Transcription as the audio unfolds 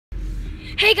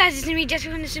Hey guys, it's me, Jesse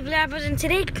from the Super Apples, and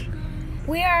today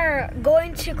we are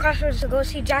going to Crossroads to go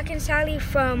see Jack and Sally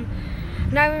from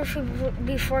Nightmare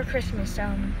Before Christmas. What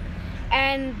are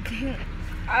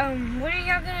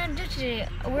y'all gonna do today?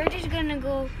 We're just gonna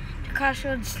go to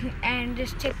Crossroads and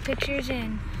just take pictures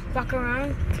and walk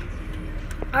around.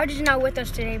 Artie's not with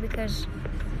us today because,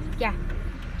 yeah,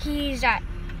 he's at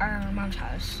our mom's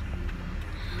house.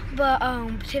 But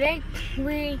today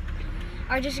we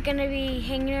are just gonna be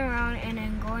hanging around and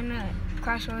then going to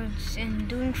Crossroads and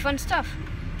doing fun stuff.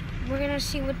 We're gonna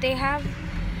see what they have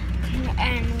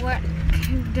and what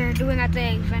they're doing at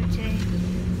the event today.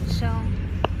 So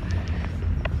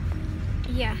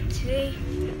yeah, today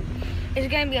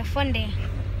is gonna be a fun day.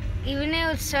 Even though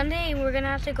it's Sunday, we're gonna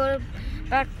have to go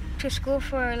back to school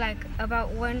for like about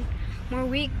one more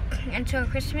week until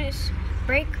Christmas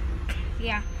break.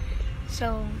 Yeah,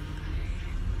 so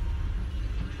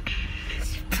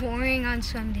boring on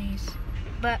Sundays.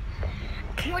 But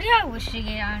what do I wish to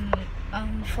get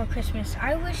on for Christmas?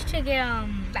 I wish to get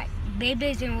like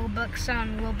Beyblades and Robux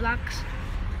on Roblox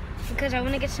because I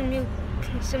want to get some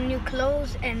new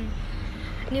clothes and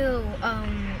new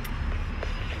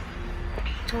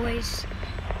toys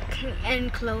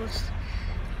and clothes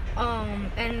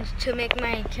and to make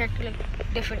my character look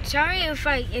different. Sorry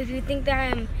if you think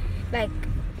that I'm like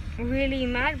really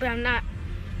mad, but I'm not.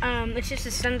 It's just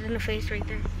a sun in the face right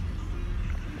there.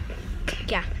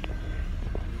 Yeah.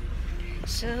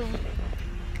 So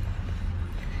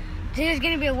this is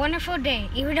gonna be a wonderful day,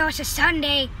 even though it's a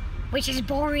Sunday, which is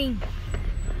boring.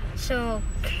 So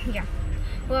yeah.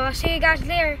 Well, I'll see you guys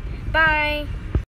later. Bye.